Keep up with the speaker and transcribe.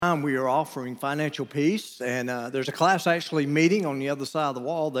We are offering financial peace, and there's a class actually meeting on the other side of the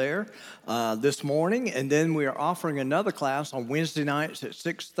wall there this morning, and then we are offering another class on Wednesday nights at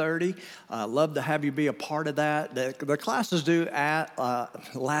 6:30. Love to have you be a part of that. The classes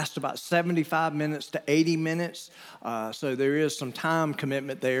last about 75 minutes to 80 minutes, so there is some time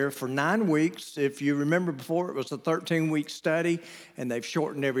commitment there for 9 weeks. If you remember before, it was a 13-week study, and they've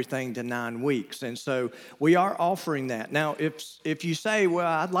shortened everything to 9 weeks, and so we are offering that. Now, if you say, well,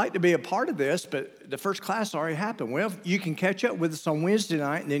 I'd like to be a part of this, but the first class already happened. Well, you can catch up with us on Wednesday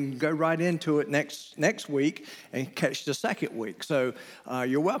night and then go right into it next week and catch the second week. So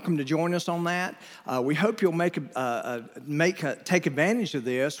you're welcome to join us on that. We hope you'll take advantage of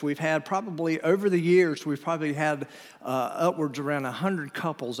this. We've had probably over the years, upwards around 100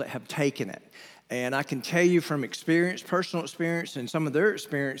 couples that have taken it. And I can tell you from experience, personal experience, and some of their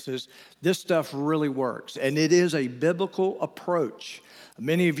experiences, this stuff really works. And it is a biblical approach.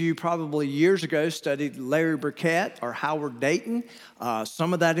 Many of you probably years ago studied Larry Burkett or Howard Dayton.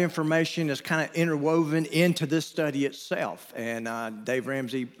 Some of that information is kind of interwoven into this study itself. And Dave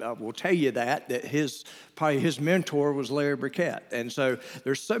Ramsey will tell you that his mentor was Larry Burkett. And so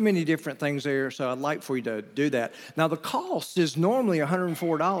there's so many different things there, so I'd like for you to do that. Now, the cost is normally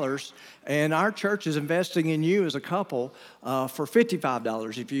 $104, and our church is investing in you as a couple for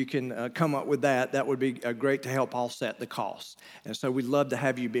 $55. If you can come up with that, that would be great to help offset the cost. And so we'd love to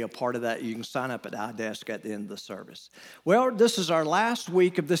have you be a part of that. You can sign up at iDesk at the end of the service. Well, this is our last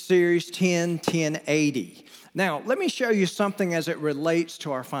week of the series 10-10-80. Now, let me show you something as it relates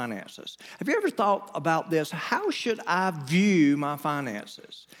to our finances. Have you ever thought about this? How should I view my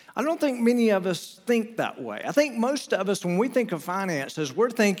finances? I don't think many of us think that way. I think most of us, when we think of finances, we're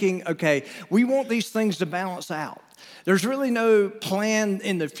thinking, okay, we want these things to balance out. There's really no plan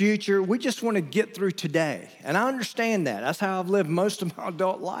in the future. We just want to get through today. And I understand that. That's how I've lived most of my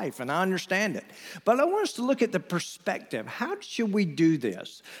adult life, and I understand it. But I want us to look at the perspective. How should we do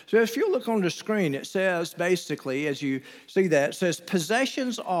this? So if you look on the screen, it says basically, as you see that, it says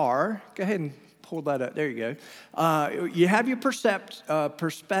possessions are, go ahead and pull that up. There you go. You have your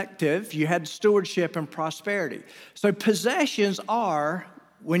perspective. You had stewardship and prosperity. So possessions are,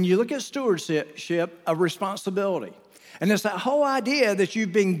 when you look at stewardship, a responsibility. And it's that whole idea that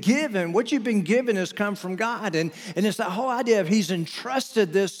you've been given, what you've been given has come from God. And it's that whole idea of He's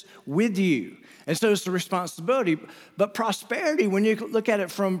entrusted this with you. And so it's the responsibility. But prosperity, when you look at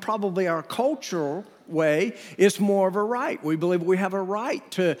it from probably our cultural way, it's more of a right. We believe we have a right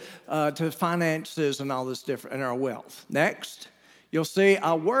to finances and all this different, and our wealth. Next. You'll see,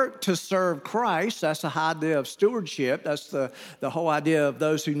 I work to serve Christ. That's the idea of stewardship. That's the whole idea of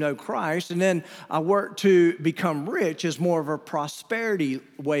those who know Christ. And then I work to become rich is more of a prosperity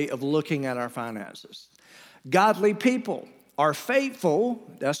way of looking at our finances. Godly people are faithful.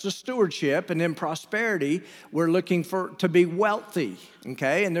 That's the stewardship. And then prosperity, we're looking to be wealthy.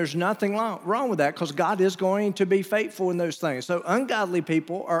 Okay, and there's nothing wrong with that because God is going to be faithful in those things. So ungodly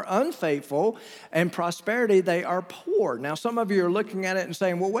people are unfaithful, and prosperity, they are poor. Now, some of you are looking at it and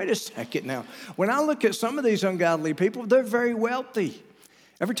saying, well, wait a second now. When I look at some of these ungodly people, they're very wealthy.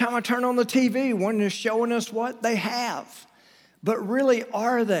 Every time I turn on the TV, one is showing us what they have. But really,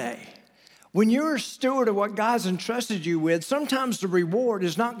 are they? When you're a steward of what God's entrusted you with, sometimes the reward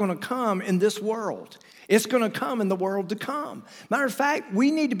is not going to come in this world. It's going to come in the world to come. Matter of fact,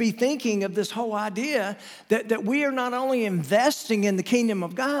 we need to be thinking of this whole idea that we are not only investing in the kingdom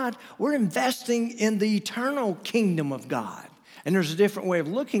of God, we're investing in the eternal kingdom of God. And there's a different way of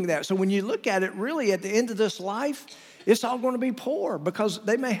looking at that. So when you look at it, really at the end of this life, it's all going to be poor because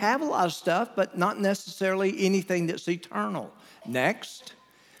they may have a lot of stuff, but not necessarily anything that's eternal. Next,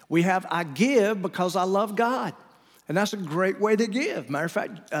 we have I give because I love God. And that's a great way to give. Matter of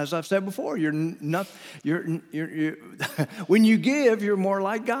fact, as I've said before, when you give, you're more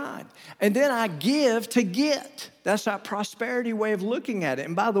like God. And then I give to get. That's that prosperity way of looking at it.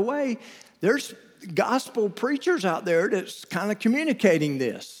 And by the way, there's gospel preachers out there that's kind of communicating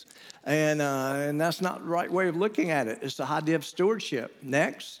this. And that's not the right way of looking at it. It's the idea of stewardship.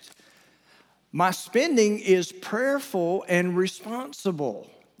 Next, my spending is prayerful and responsible.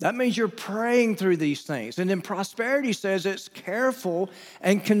 That means you're praying through these things. And then prosperity says it's careful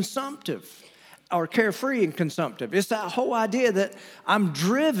and consumptive, or carefree and consumptive. It's that whole idea that I'm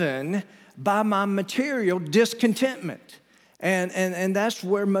driven by my material discontentment. And that's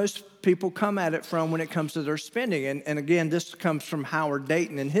where most people come at it from when it comes to their spending. And again, this comes from Howard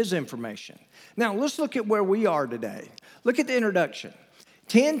Dayton and his information. Now, let's look at where we are today. Look at the introduction.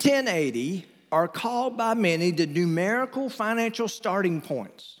 10-10-80 are called by many the numerical financial starting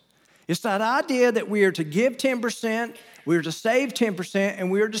points. It's that idea that we are to give 10% We are to save 10%,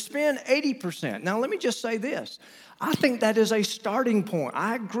 and we are to spend 80%. Now, let me just say this. I think that is a starting point.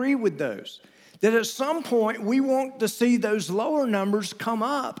 I agree with those. That at some point, we want to see those lower numbers come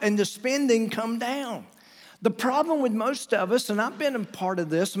up and the spending come down. The problem with most of us, and I've been a part of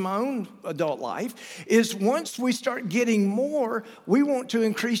this in my own adult life, is once we start getting more, we want to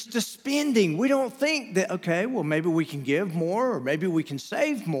increase the spending. We don't think that, okay, well, maybe we can give more or maybe we can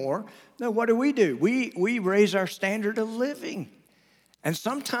save more. No, what do? We raise our standard of living. And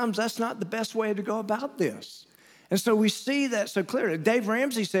sometimes that's not the best way to go about this. And so we see that so clearly. Dave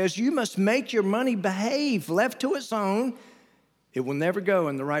Ramsey says, you must make your money behave. Left to its own, it will never go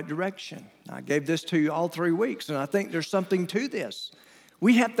in the right direction. I gave this to you all 3 weeks, and I think there's something to this.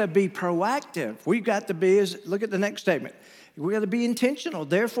 We have to be proactive. We've got to be, look at the next statement. We've got to be intentional.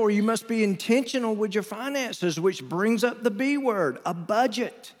 Therefore, you must be intentional with your finances, which brings up the B word, a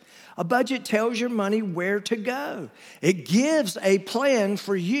budget. A budget tells your money where to go. It gives a plan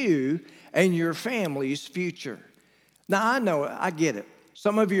for you and your family's future. Now, I know it. I get it.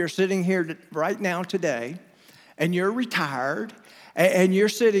 Some of you are sitting here right now today, and you're retired, and you're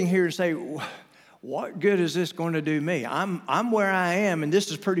sitting here and say, what good is this going to do me? I'm where I am, and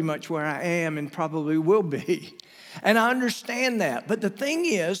this is pretty much where I am and probably will be. And I understand that. But the thing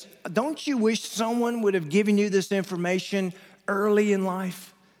is, don't you wish someone would have given you this information early in life?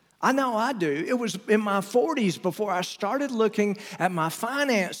 I know I do. It was in my 40s before I started looking at my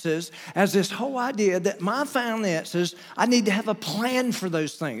finances as this whole idea that my finances, I need to have a plan for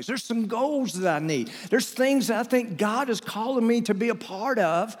those things. There's some goals that I need. There's things that I think God is calling me to be a part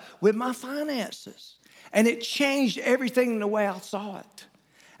of with my finances. And it changed everything in the way I saw it.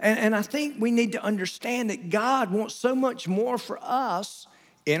 And I think we need to understand that God wants so much more for us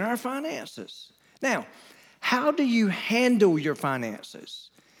in our finances. Now, how do you handle your finances?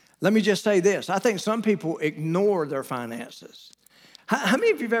 Let me just say this. I think some people ignore their finances. How many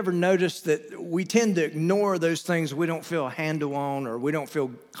of you have ever noticed that we tend to ignore those things we don't feel a handle on or we don't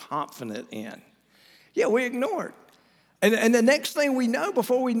feel confident in? Yeah, we ignore it. And the next thing we know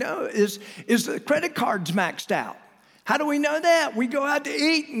before we know is the credit card's maxed out. How do we know that? We go out to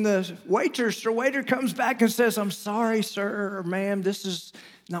eat and the waitress or waiter comes back and says, I'm sorry, sir or ma'am, this is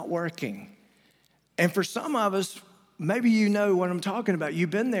not working. And for some of us, maybe you know what I'm talking about. You've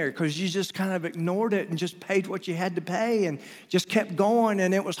been there because you just kind of ignored it and just paid what you had to pay and just kept going.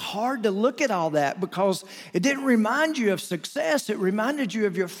 And it was hard to look at all that because it didn't remind you of success. It reminded you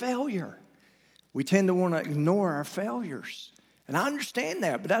of your failure. We tend to want to ignore our failures. And I understand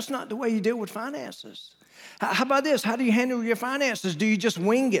that, but that's not the way you deal with finances. How about this? How do you handle your finances? Do you just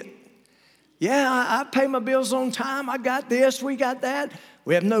wing it? Yeah, I pay my bills on time. I got this, we got that.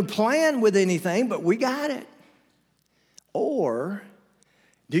 We have no plan with anything, but we got it. Or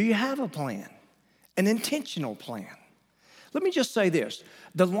do you have a plan, an intentional plan? Let me just say this.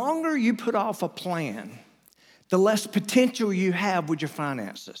 The longer you put off a plan, the less potential you have with your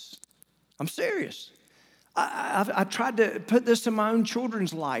finances. I'm serious. I tried to put this in my own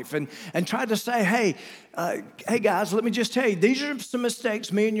children's life and tried to say, hey guys, let me just tell you, these are some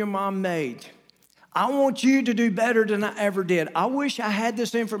mistakes me and your mom made. I want you to do better than I ever did. I wish I had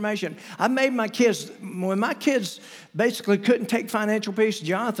this information. I made my kids, when my kids basically couldn't take financial peace,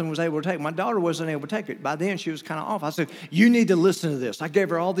 Jonathan was able to take it. My daughter wasn't able to take it. By then, she was kind of off. I said, you need to listen to this. I gave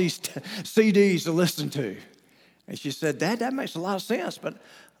her all these CDs to listen to. And she said, Dad, that makes a lot of sense, but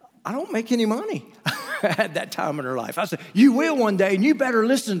I don't make any money at that time in her life. I said, you will one day, and you better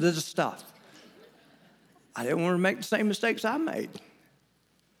listen to this stuff. I didn't want to make the same mistakes I made.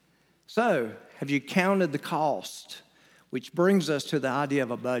 So, have you counted the cost? Which brings us to the idea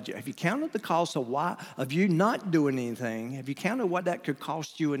of a budget. Have you counted the cost of you not doing anything? Have you counted what that could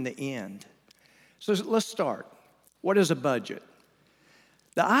cost you in the end? So let's start. What is a budget?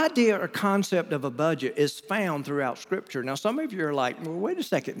 The idea or concept of a budget is found throughout Scripture. Now, some of you are like, well, wait a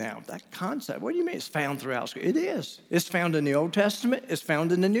second now. That concept, what do you mean it's found throughout Scripture? It is. It's found in the Old Testament. It's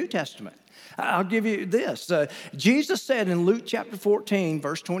found in the New Testament. I'll give you this. Jesus said in Luke chapter 14,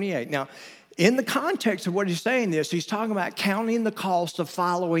 verse 28. Now, in the context of what he's saying this, he's talking about counting the cost of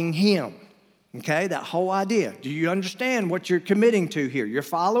following him. Okay, that whole idea. Do you understand what you're committing to here? You're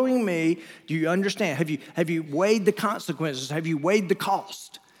following me. Do you understand? Have you weighed the consequences? Have you weighed the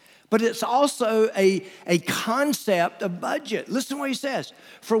cost? But it's also a concept of budget. Listen to what he says.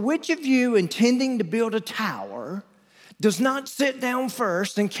 For which of you intending to build a tower does not sit down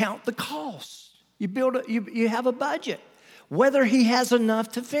first and count the cost? You have a budget, whether he has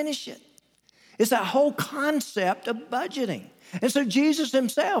enough to finish it. It's that whole concept of budgeting. And so Jesus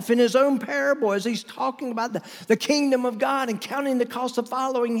himself, in his own parable, as he's talking about the kingdom of God and counting the cost of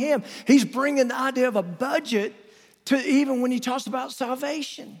following him, he's bringing the idea of a budget to even when he talks about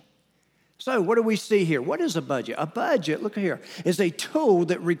salvation. So what do we see here? What is a budget? A budget, look here, is a tool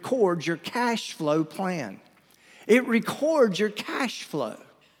that records your cash flow plan. It records your cash flow.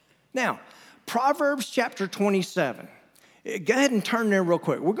 Now, Proverbs chapter 27. Go ahead and turn there real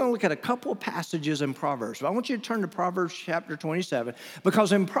quick. We're going to look at a couple of passages in Proverbs. But I want you to turn to Proverbs chapter 27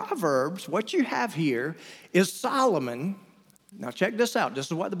 because in Proverbs, what you have here is Solomon. Now check this out. This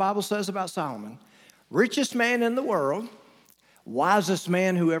is what the Bible says about Solomon. Richest man in the world, wisest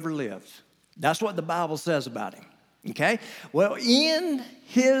man who ever lived. That's what the Bible says about him. Okay? Well, in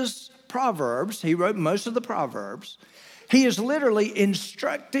his Proverbs, he wrote most of the Proverbs, he is literally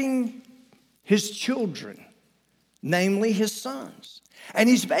instructing his children, namely his sons. And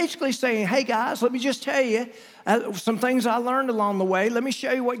he's basically saying, hey guys, let me just tell you some things I learned along the way. Let me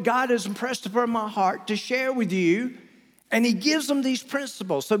show you what God has impressed upon my heart to share with you. And he gives them these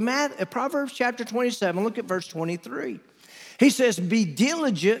principles. So Proverbs chapter 27, look at verse 23. He says, be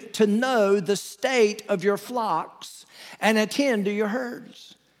diligent to know the state of your flocks and attend to your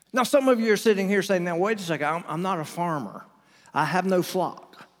herds. Now, some of you are sitting here saying, now, wait a second, I'm not a farmer. I have no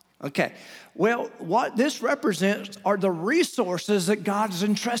flock. Okay, well, what this represents are the resources that God has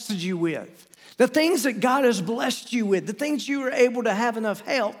entrusted you with. The things that God has blessed you with, the things you are able to have enough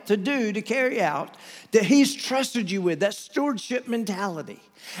help to do, to carry out, that he's trusted you with, that stewardship mentality.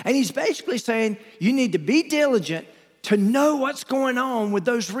 And he's basically saying you need to be diligent to know what's going on with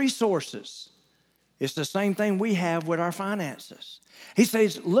those resources. It's the same thing we have with our finances. He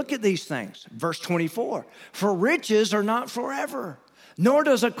says, look at these things. Verse 24, for riches are not forever, nor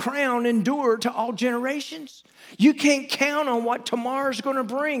does a crown endure to all generations. You can't count on what tomorrow's going to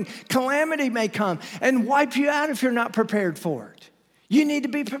bring. Calamity may come and wipe you out if you're not prepared for it. You need to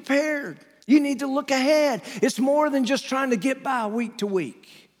be prepared. You need to look ahead. It's more than just trying to get by week to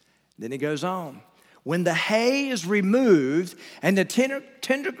week. Then he goes on. When the hay is removed and the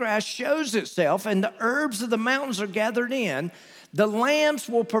tender grass shows itself and the herbs of the mountains are gathered in, the lambs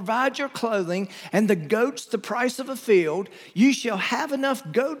will provide your clothing and the goats the price of a field. You shall have enough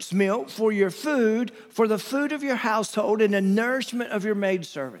goat's milk for your food, for the food of your household and the nourishment of your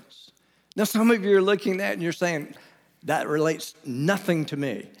maidservants. Now, some of you are looking at that and you're saying, that relates nothing to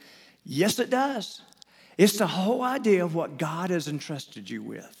me. Yes, it does. It's the whole idea of what God has entrusted you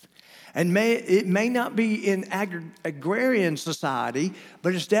with. And it may not be in agrarian society,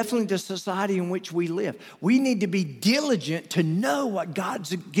 but it's definitely the society in which we live. We need to be diligent to know what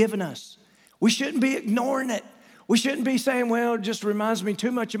God's given us. We shouldn't be ignoring it. We shouldn't be saying, well, it just reminds me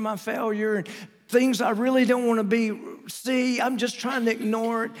too much of my failure and things I really don't want to see. I'm just trying to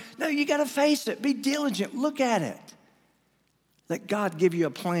ignore it. No, you got to face it. Be diligent. Look at it. Let God give you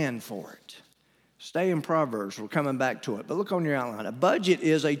a plan for it. Stay in Proverbs. We're coming back to it. But look on your outline. A budget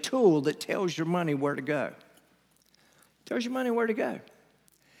is a tool that tells your money where to go. Tells your money where to go.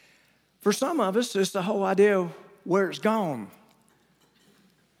 For some of us, it's the whole idea of where it's gone.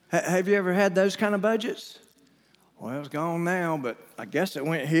 Have you ever had those kind of budgets? Well, it's gone now, but I guess it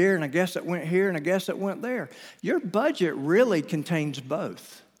went here, and I guess it went here, and I guess it went there. Your budget really contains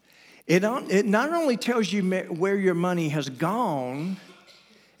both. It not only tells you where your money has gone,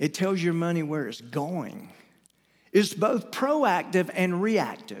 it tells your money where it's going. It's both proactive and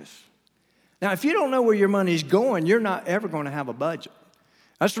reactive. Now, if you don't know where your money's going, you're not ever going to have a budget.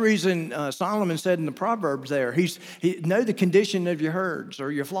 That's the reason Solomon said in the Proverbs there, know the condition of your herds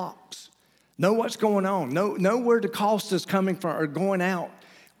or your flocks. Know what's going on. Know where the cost is coming from or going out.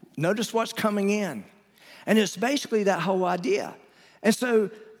 Notice what's coming in. And it's basically that whole idea. And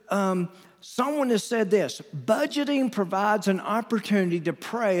so someone has said this, budgeting provides an opportunity to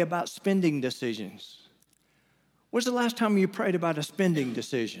pray about spending decisions. When's the last time you prayed about a spending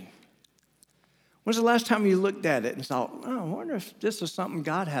decision? When's the last time you looked at it and thought, oh, I wonder if this is something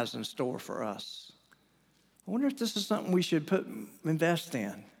God has in store for us? I wonder if this is something we should invest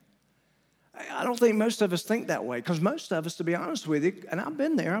in. I don't think most of us think that way because most of us, to be honest with you, and I've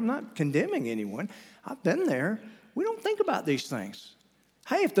been there, I'm not condemning anyone, I've been there, we don't think about these things.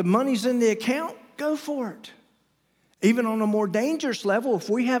 Hey, if the money's in the account, go for it. Even on a more dangerous level, if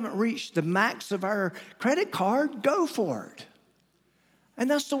we haven't reached the max of our credit card, go for it. And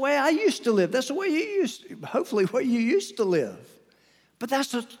that's the way I used to live. That's the way hopefully what you used to live. But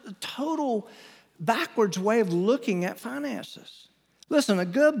that's a total backwards way of looking at finances. Listen, a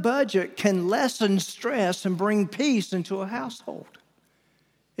good budget can lessen stress and bring peace into a household.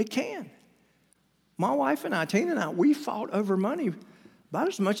 It can. My wife and I, Tina and I, we fought over money about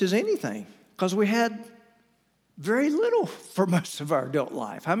as much as anything because we had very little for most of our adult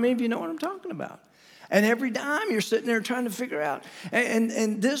life. How many of you know what I'm talking about? And every dime you're sitting there trying to figure out.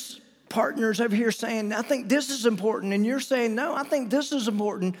 And this partners over here saying, I think this is important, and you're saying, no, I think this is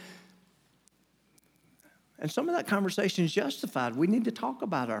important. And some of that conversation is justified. We need to talk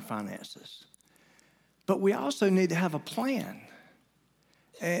about our finances. But we also need to have a plan.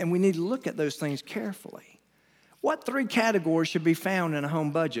 And we need to look at those things carefully. What 3 categories should be found in a home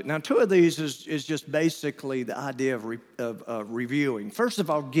budget? Now, 2 of these is just basically the idea of reviewing. First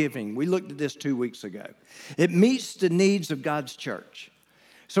of all, giving. We looked at this 2 weeks ago. It meets the needs of God's church.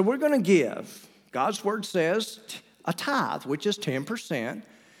 So we're going to give. God's word says a tithe, which is 10%.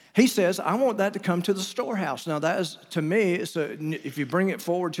 He says, I want that to come to the storehouse. Now, that is, to me, if you bring it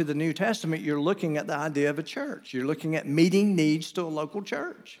forward to the New Testament, you're looking at the idea of a church. You're looking at meeting needs to a local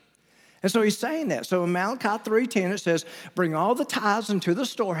church. And so he's saying that. So in Malachi 3:10, it says, bring all the tithes into the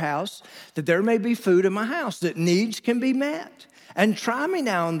storehouse, that there may be food in my house, that needs can be met. And try me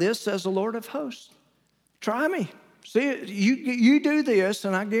now in this, says the Lord of hosts. Try me. See, you do this,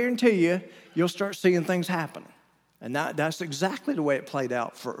 and I guarantee you'll start seeing things happen. And that's exactly the way it played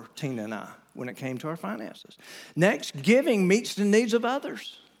out for Tina and I when it came to our finances. Next, giving meets the needs of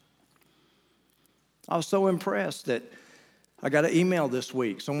others. I was so impressed that I got an email this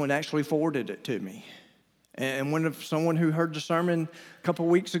week. Someone actually forwarded it to me. And someone who heard the sermon a couple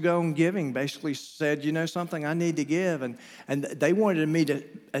weeks ago on giving basically said, you know something, I need to give. And they wanted me to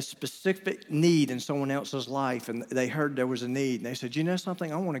a specific need in someone else's life. And they heard there was a need. And they said, you know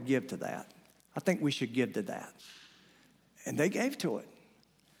something, I want to give to that. I think we should give to that. And they gave to it.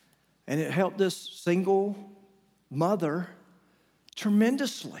 And it helped this single mother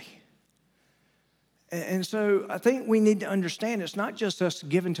tremendously. And so I think we need to understand it's not just us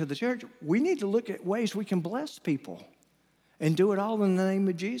giving to the church. We need to look at ways we can bless people and do it all in the name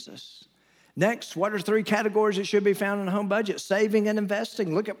of Jesus. Next, what are 3 categories that should be found in a home budget? Saving and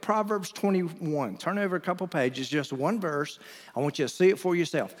investing. Look at Proverbs 21. Turn over a couple pages, just one verse. I want you to see it for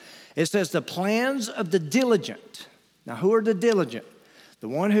yourself. It says, the plans of the diligent. Now, who are the diligent? The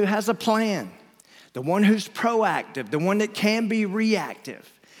one who has a plan, the one who's proactive, the one that can be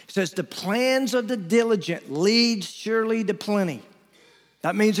reactive. It says, the plans of the diligent lead surely to plenty.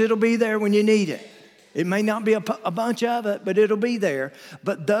 That means it'll be there when you need it. It may not be a bunch of it, but it'll be there.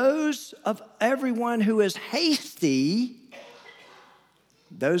 But those of everyone who is hasty,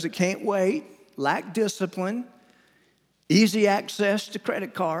 those that can't wait, lack discipline, easy access to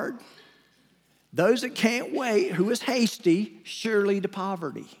credit card, those that can't wait, who is hasty, surely to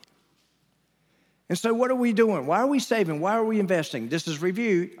poverty. And so what are we doing? Why are we saving? Why are we investing? This is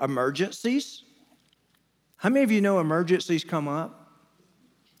review. Emergencies. How many of you know emergencies come up?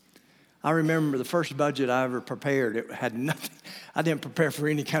 I remember the first budget I ever prepared. It had nothing. I didn't prepare for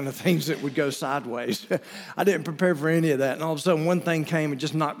any kind of things that would go sideways. I didn't prepare for any of that. And all of a sudden, one thing came and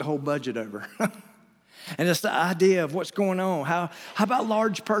just knocked the whole budget over. And it's the idea of what's going on. How about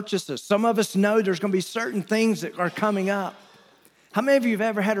large purchases? Some of us know there's going to be certain things that are coming up. How many of you have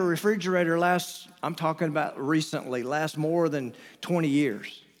ever had a refrigerator I'm talking about recently, last more than 20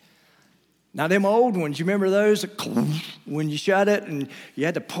 years? Now, them old ones, you remember those? When you shut it and you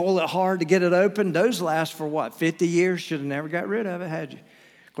had to pull it hard to get it open, those last for what, 50 years? Should have never got rid of it, had you?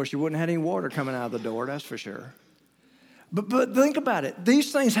 Of course, you wouldn't have had any water coming out of the door, that's for sure. But think about it.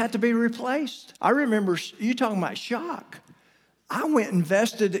 These things had to be replaced. I remember you talking about shock. I went and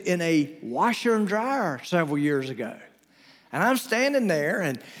invested in a washer and dryer several years ago. And I'm standing there,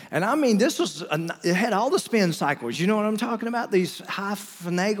 and I mean, it had all the spin cycles. You know what I'm talking about? These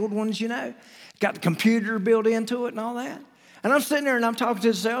high-finagled ones, you know? Got the computer built into it and all that. And I'm sitting there, and I'm talking to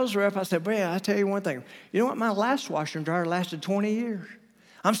the sales rep. I said, "Boy, I tell you one thing. You know what? My last washer and dryer lasted 20 years.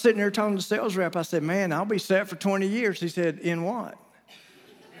 I'm sitting there talking to the sales rep. I said, man, I'll be set for 20 years. He said, in what?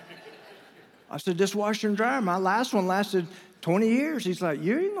 I said, this washer and dryer. My last one lasted 20 years. He's like,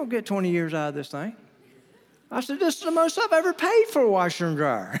 you ain't going to get 20 years out of this thing. I said, this is the most I've ever paid for a washer and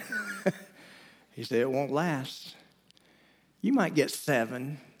dryer. He said, it won't last. You might get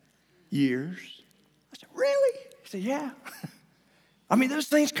 7 years. I said, really? He said, yeah. I mean, those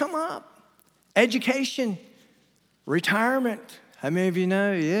things come up. Education, retirement. How many of you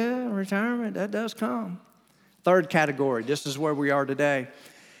know, yeah, retirement, that does come. 3rd category, this is where we are today,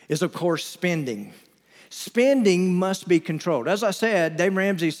 is, of course, spending. Spending must be controlled. As I said, Dave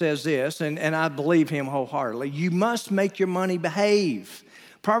Ramsey says this, and I believe him wholeheartedly. You must make your money behave.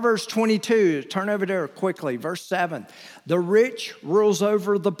 Proverbs 22, turn over there quickly, verse 7. The rich rules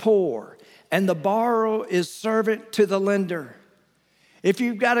over the poor, and the borrower is servant to the lender. If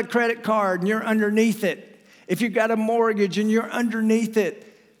you've got a credit card and you're underneath it, if you've got a mortgage and you're underneath it,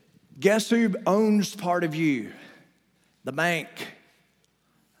 guess who owns part of you? The bank.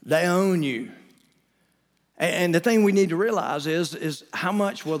 They own you. And the thing we need to realize is how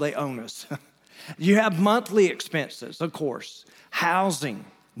much will they own us? You have monthly expenses, of course, housing,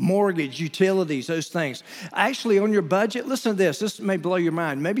 mortgage, utilities, those things. Actually, on your budget, listen to this. This may blow your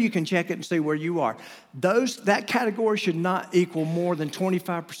mind. Maybe you can check it and see where you are. That category should not equal more than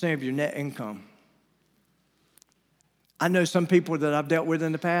 25% of your net income. I know some people that I've dealt with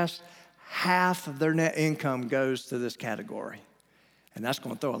in the past, half of their net income goes to this category. And that's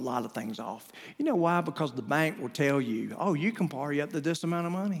going to throw a lot of things off. You know why? Because the bank will tell you, oh, you can party up to this amount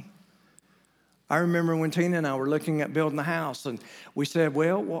of money. I remember when Tina and I were looking at building a house, and we said,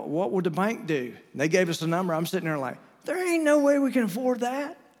 well, what would the bank do? And they gave us a number. I'm sitting there like, there ain't no way we can afford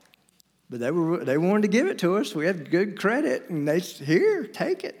that. But they wanted to give it to us. We had good credit, and they said, here,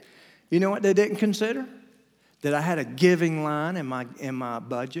 take it. You know what they didn't consider? That I had a giving line in my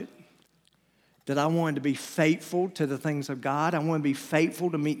budget. That I wanted to be faithful to the things of God. I want to be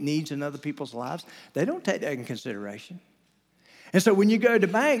faithful to meet needs in other people's lives. They don't take that in consideration. And so when you go to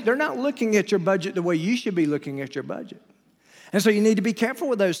the bank, they're not looking at your budget the way you should be looking at your budget. And so you need to be careful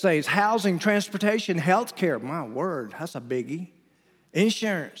with those things. Housing, transportation, health care. My word, that's a biggie.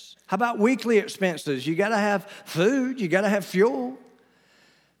 Insurance. How about weekly expenses? You got to have food. You got to have fuel.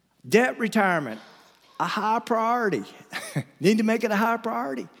 Debt retirement, a high priority. Need to make it a high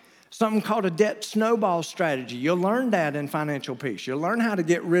priority. Something called a debt snowball strategy. You'll learn that in Financial Peace. You'll learn how to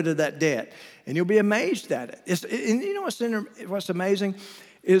get rid of that debt, and you'll be amazed at it. And you know what's amazing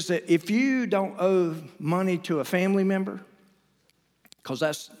is that if you don't owe money to a family member, because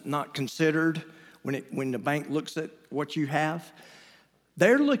that's not considered when the bank looks at what you have,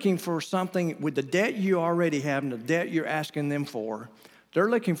 they're looking for something with the debt you already have and the debt you're asking them for. They're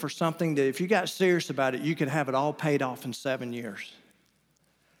looking for something that if you got serious about it, you could have it all paid off in 7 years.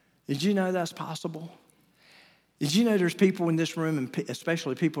 Did you know that's possible? Did you know there's people in this room, and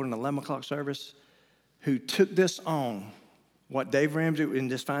especially people in the 11 o'clock service, who took this on, what Dave Ramsey in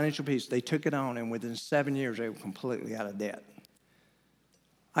this Financial Peace, they took it on, and within 7 years, they were completely out of debt.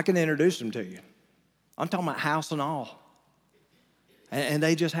 I can introduce them to you. I'm talking about house and all. And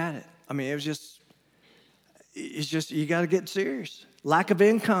they just had it. I mean, it's just you got to get serious. Lack of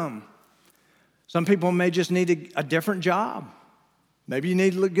income. Some people may just need a different job. Maybe you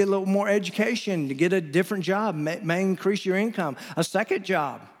need to get a little more education to get a different job, may increase your income. A second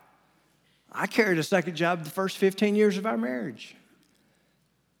job. I carried a second job the first 15 years of our marriage.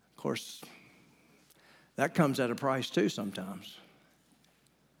 Of course, that comes at a price too sometimes.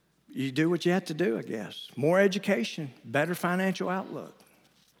 You do what you have to do, I guess. More education, better financial outlook.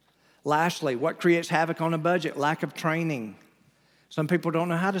 Lastly, what creates havoc on a budget? Lack of training. Some people don't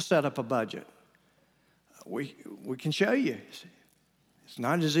know how to set up a budget. We can show you. It's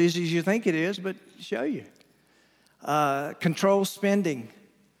not as easy as you think it is, but show you. Control spending,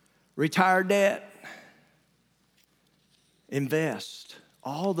 retire debt, invest.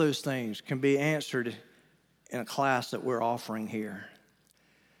 All those things can be answered in a class that we're offering here.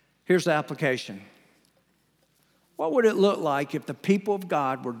 Here's the application. What would it look like if the people of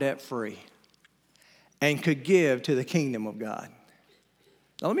God were debt-free and could give to the kingdom of God?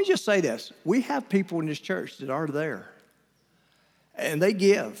 Now, let me just say this. We have people in this church that are there, and they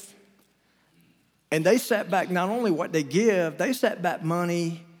give. And they set back not only what they give, they set back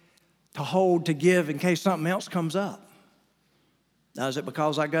money to give in case something else comes up. Now, is it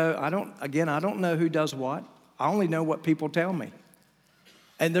because I go? I don't know who does what. I only know what people tell me.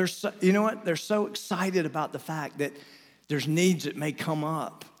 And you know what? They're so excited about the fact that there's needs that may come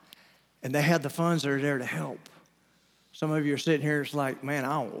up, and they have the funds that are there to help. Some of you are sitting here, it's like, man,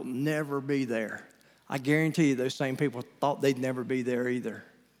 I will never be there. I guarantee you those same people thought they'd never be there either.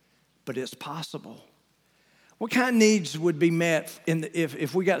 But it's possible. What kind of needs would be met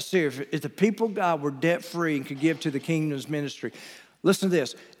if we got serious? If the people of God were debt-free and could give to the kingdom's ministry? Listen to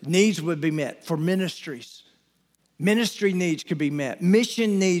this. Needs would be met for ministries. Ministry needs could be met.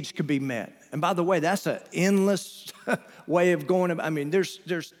 Mission needs could be met. And by the way, that's an endless way of going. I mean,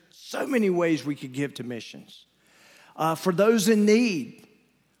 there's so many ways we could give to missions. For those in need,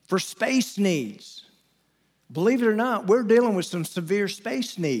 for space needs. Believe it or not, we're dealing with some severe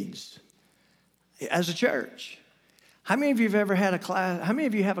space needs as a church. How many of you have ever had a class? How many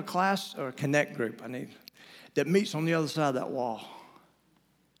of you have a class or a connect group that meets on the other side of that wall?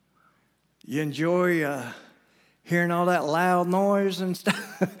 You enjoy hearing all that loud noise and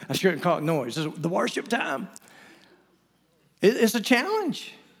stuff. I shouldn't call it noise. It's the worship time. It's a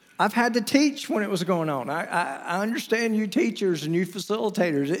challenge. I've had to teach when it was going on. I understand you teachers and you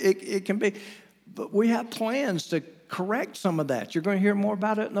facilitators. It can be, but we have plans to correct some of that. You're going to hear more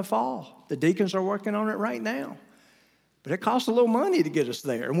about it in the fall. The deacons are working on it right now. But it costs a little money to get us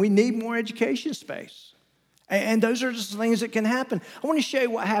there, and we need more education space. And those are just things that can happen. I want to show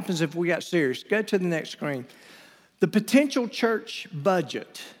you what happens if we got serious. Go to the next screen. The potential church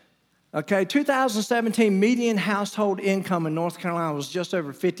budget. Okay, 2017 median household income in North Carolina was just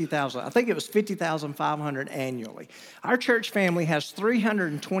over $50,000. I think it was $50,500 annually. Our church family has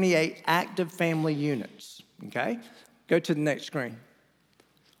 328 active family units. Okay, go to the next screen.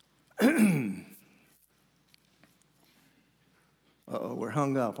 Uh-oh, we're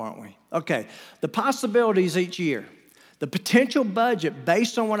hung up, aren't we? Okay, the possibilities each year. The potential budget,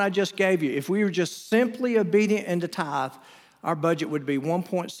 based on what I just gave you, if we were just simply obedient and to tithe, our budget would be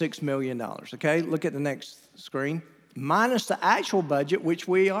 $1.6 million, okay? Look at the next screen. Minus the actual budget, which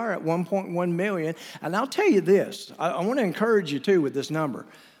we are at $1.1 million. And I'll tell you this, I want to encourage you too with this number.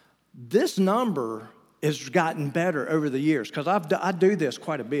 This number has gotten better over the years because I do this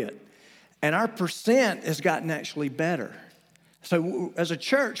quite a bit. And our percent has gotten actually better. So as a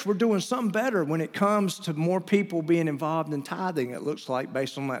church, we're doing something better when it comes to more people being involved in tithing, it looks like,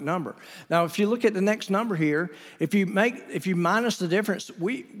 based on that number. Now, if you look at the next number here, if you minus the difference,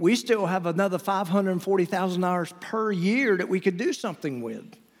 we still have another $540,000 per year that we could do something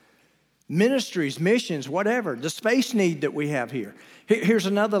with. Ministries, missions, whatever, the space need that we have here. Here's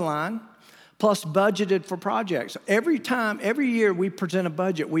another line. Plus budgeted for projects. Every year we present a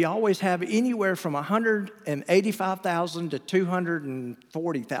budget, we always have anywhere from $185,000 to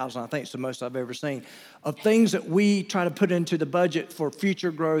 $240,000, I think it's the most I've ever seen, of things that we try to put into the budget for future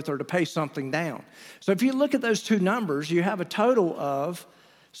growth or to pay something down. So if you look at those two numbers, you have a total of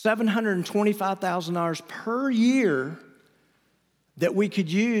 $725,000 per year that we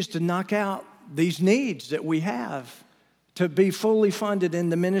could use to knock out these needs that we have to be fully funded in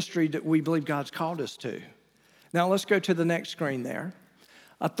the ministry that we believe God's called us to. Now, let's go to the next screen there.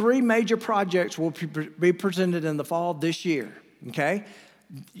 3 major projects will be presented in the fall this year, okay?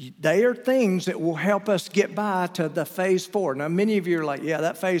 They are things that will help us get by to the phase 4. Now, many of you are like, yeah,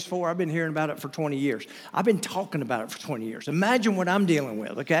 that phase 4, I've been hearing about it for 20 years. I've been talking about it for 20 years. Imagine what I'm dealing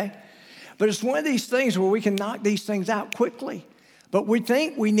with, okay? But it's one of these things where we can knock these things out quickly. But we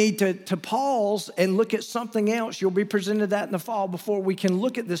think we need to pause and look at something else. You'll be presented that in the fall before we can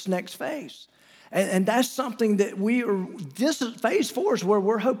look at this next phase. And that's something that this is phase 4 is where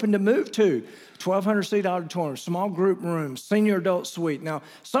we're hoping to move to. 1,200-seat auditorium, small group rooms, senior adult suite. Now,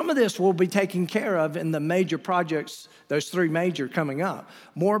 some of this will be taken care of in the major projects, those 3 major coming up.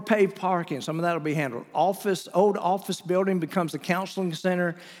 More paved parking, some of that will be handled. Old office building becomes a counseling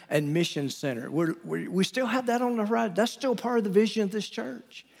center and mission center. We still have that on the horizon. That's still part of the vision of this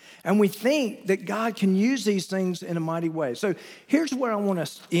church. And we think that God can use these things in a mighty way. So here's where I want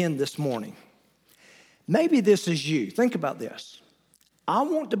to end this morning. Maybe this is you. Think about this. I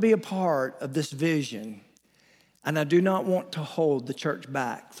want to be a part of this vision, and I do not want to hold the church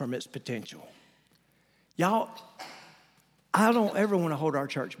back from its potential. Y'all, I don't ever want to hold our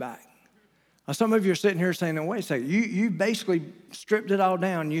church back. Now, some of you are sitting here saying, no, wait a second, you basically stripped it all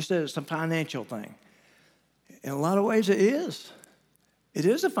down. You said it's a financial thing. In a lot of ways, it is. It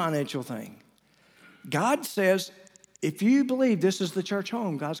is a financial thing. God says, if you believe this is the church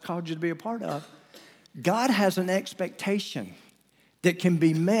home God's called you to be a part of, God has an expectation that can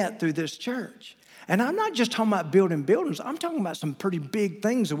be met through this church. And I'm not just talking about building buildings. I'm talking about some pretty big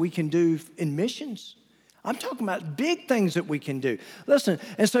things that we can do in missions. I'm talking about big things that we can do. Listen,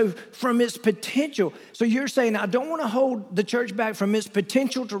 and so from its potential, so you're saying, I don't want to hold the church back from its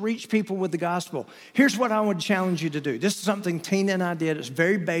potential to reach people with the gospel. Here's what I would challenge you to do. This is something Tina and I did. It's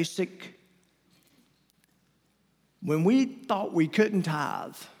very basic. When we thought we couldn't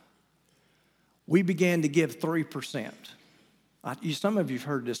tithe, we began to give 3%. Some of you have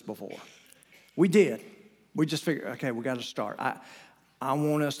heard this before. We did. We just figured, okay, we got to start. I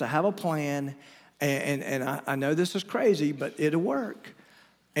want us to have a plan, and I know this is crazy, but it'll work.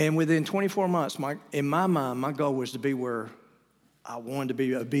 And within 24 months, in my mind, my goal was to be where I wanted to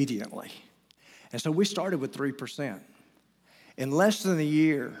be obediently. And so we started with 3%. In less than a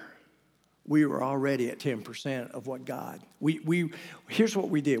year, we were already at 10% of what God. Here's what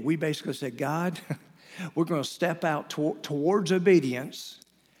we did. We basically said, God, we're going to step out towards obedience,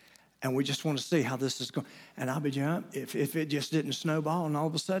 and we just want to see how this is going. And I'll be honest, if it just didn't snowball, and all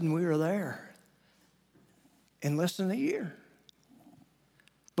of a sudden we were there in less than a year.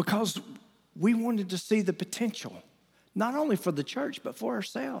 Because we wanted to see the potential, not only for the church, but for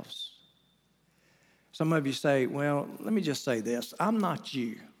ourselves. Some of you say, well, let me just say this. I'm not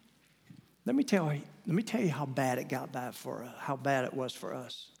you. Let me tell you how bad it got bad how bad it was for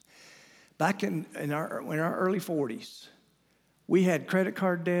us. Back in our early 40s, We had credit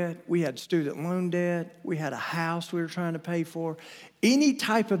card debt. We had student loan debt. We had a house we were trying to pay for. Any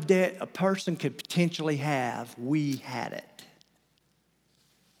type of debt a person could potentially have, we had it.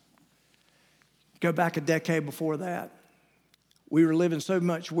 Go back a decade before that. We were living so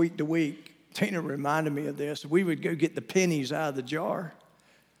much week to week. Tina reminded me of this. We would go get the pennies out of the jar.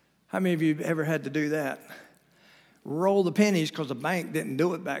 How many of you have ever had to do that? Roll the pennies, because the bank didn't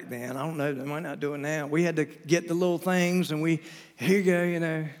do it back then. I don't know, they might not do it now. We had to get the little things, and here you go, you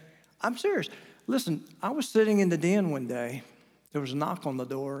know. I'm serious. Listen, I was sitting in the den one day. There was a knock on the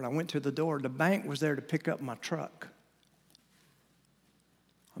door, and I went to the door. The bank was there to pick up my truck.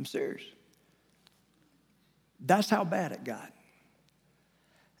 I'm serious. That's how bad it got.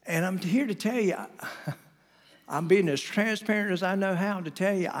 And I'm here to tell you, I'm being as transparent as I know how to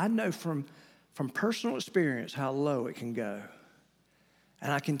tell you, I know from personal experience how low it can go.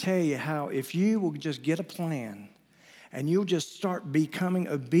 And I can tell you how if you will just get a plan and you'll just start becoming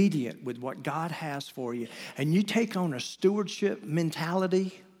obedient with what God has for you, and you take on a stewardship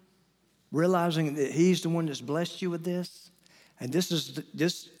mentality, realizing that He's the one that's blessed you with this, and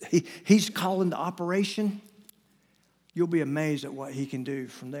He's calling the operation, you'll be amazed at what He can do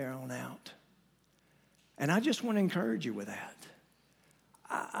from there on out. And I just want to encourage you with that.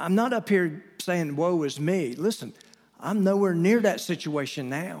 I'm not up here saying, woe is me. Listen, I'm nowhere near that situation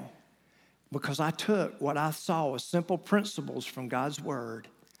now because I took what I saw as simple principles from God's Word,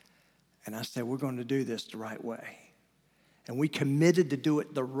 and I said, we're going to do this the right way. And we committed to do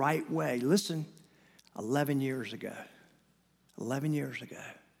it the right way. Listen, 11 years ago. 11 years ago.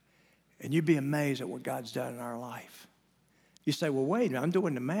 And you'd be amazed at what God's done in our life. You say, well, wait, I'm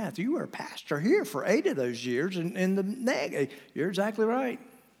doing the math. You were a pastor here for 8 of those years, and you're exactly right.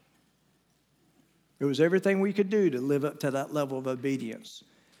 It was everything we could do to live up to that level of obedience.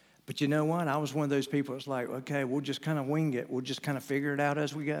 But you know what? I was one of those people that's like, okay, we'll just kind of wing it. We'll just kind of figure it out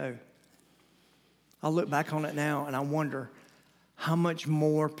as we go. I look back on it now, and I wonder how much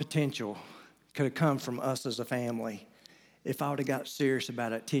more potential could have come from us as a family if I would have got serious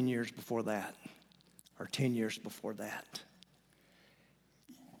about it 10 years before that or 10 years before that.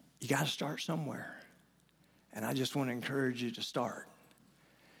 You got to start somewhere. And I just want to encourage you to start.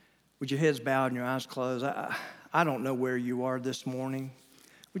 With your heads bowed and your eyes closed, I don't know where you are this morning.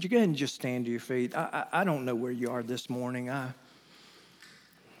 Would you go ahead and just stand to your feet? I don't know where you are this morning. I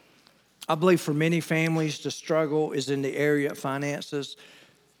believe for many families, the struggle is in the area of finances.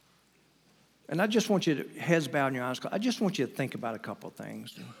 And I just want you to, heads bowed and your eyes closed, I just want you to think about a couple of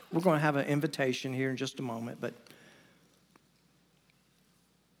things. We're going to have an invitation here in just a moment, but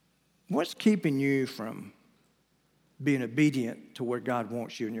what's keeping you from being obedient to where God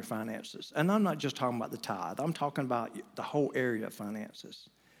wants you in your finances? And I'm not just talking about the tithe. I'm talking about the whole area of finances.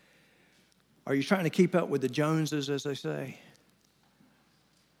 Are you trying to keep up with the Joneses, as they say?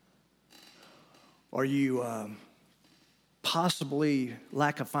 Are you possibly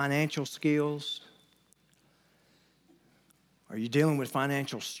lack of financial skills? Are you dealing with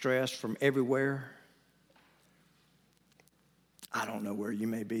financial stress from everywhere? I don't know where you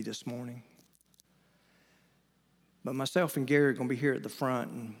may be this morning. But myself and Gary are going to be here at the front.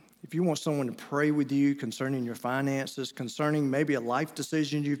 And if you want someone to pray with you concerning your finances, concerning maybe a life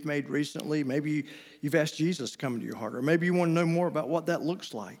decision you've made recently, maybe you've asked Jesus to come into your heart, or maybe you want to know more about what that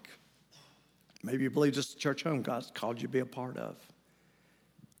looks like. Maybe you believe this is the church home God's called you to be a part of.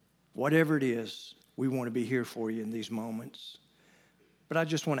 Whatever it is, we want to be here for you in these moments. But I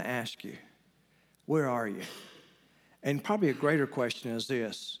just want to ask you, where are you? And probably a greater question is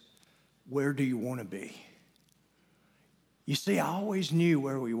this: where do you want to be? You see, I always knew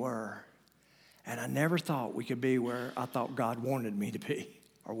where we were, and I never thought we could be where I thought God wanted me to be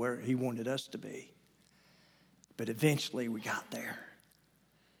or where He wanted us to be. But eventually we got there.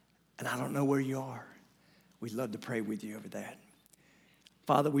 And I don't know where you are. We'd love to pray with you over that.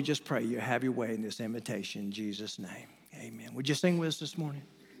 Father, we just pray you have your way in this invitation in Jesus' name. Amen. Would you sing with us this morning?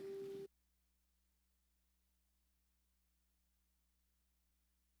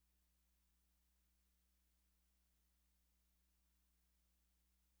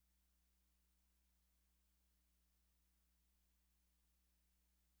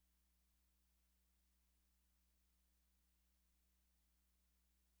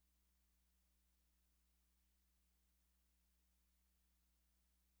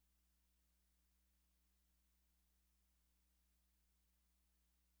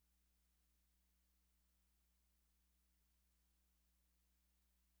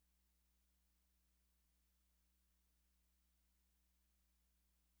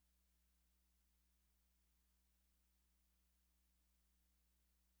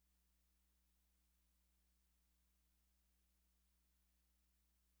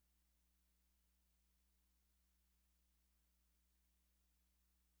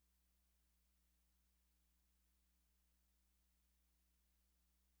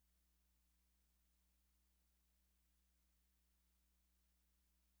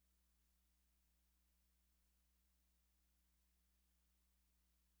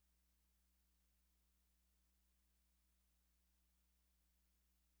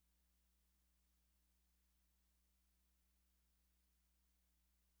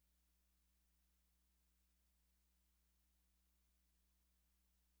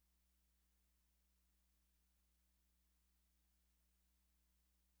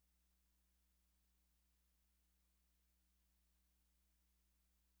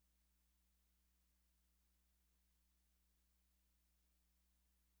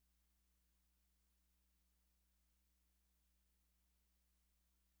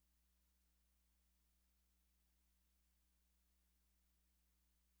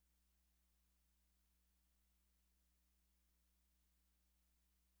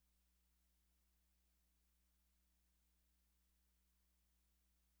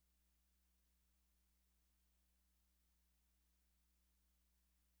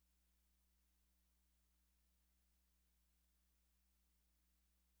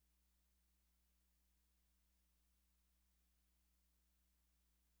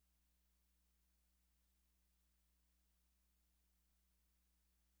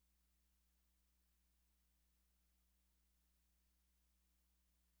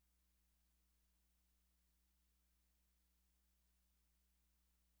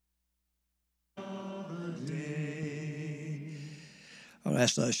 I'll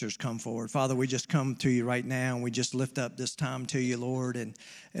ask the ushers come forward. Father, we just come to you right now, and we just lift up this time to you, Lord. And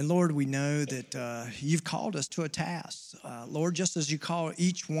Lord, we know that you've called us to a task. Lord, just as you call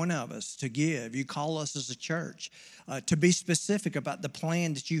each one of us to give, you call us as a church to be specific about the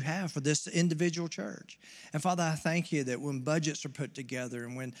plan that you have for this individual church. And Father, I thank you that when budgets are put together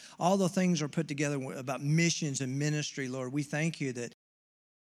and when all the things are put together about missions and ministry, Lord, we thank you that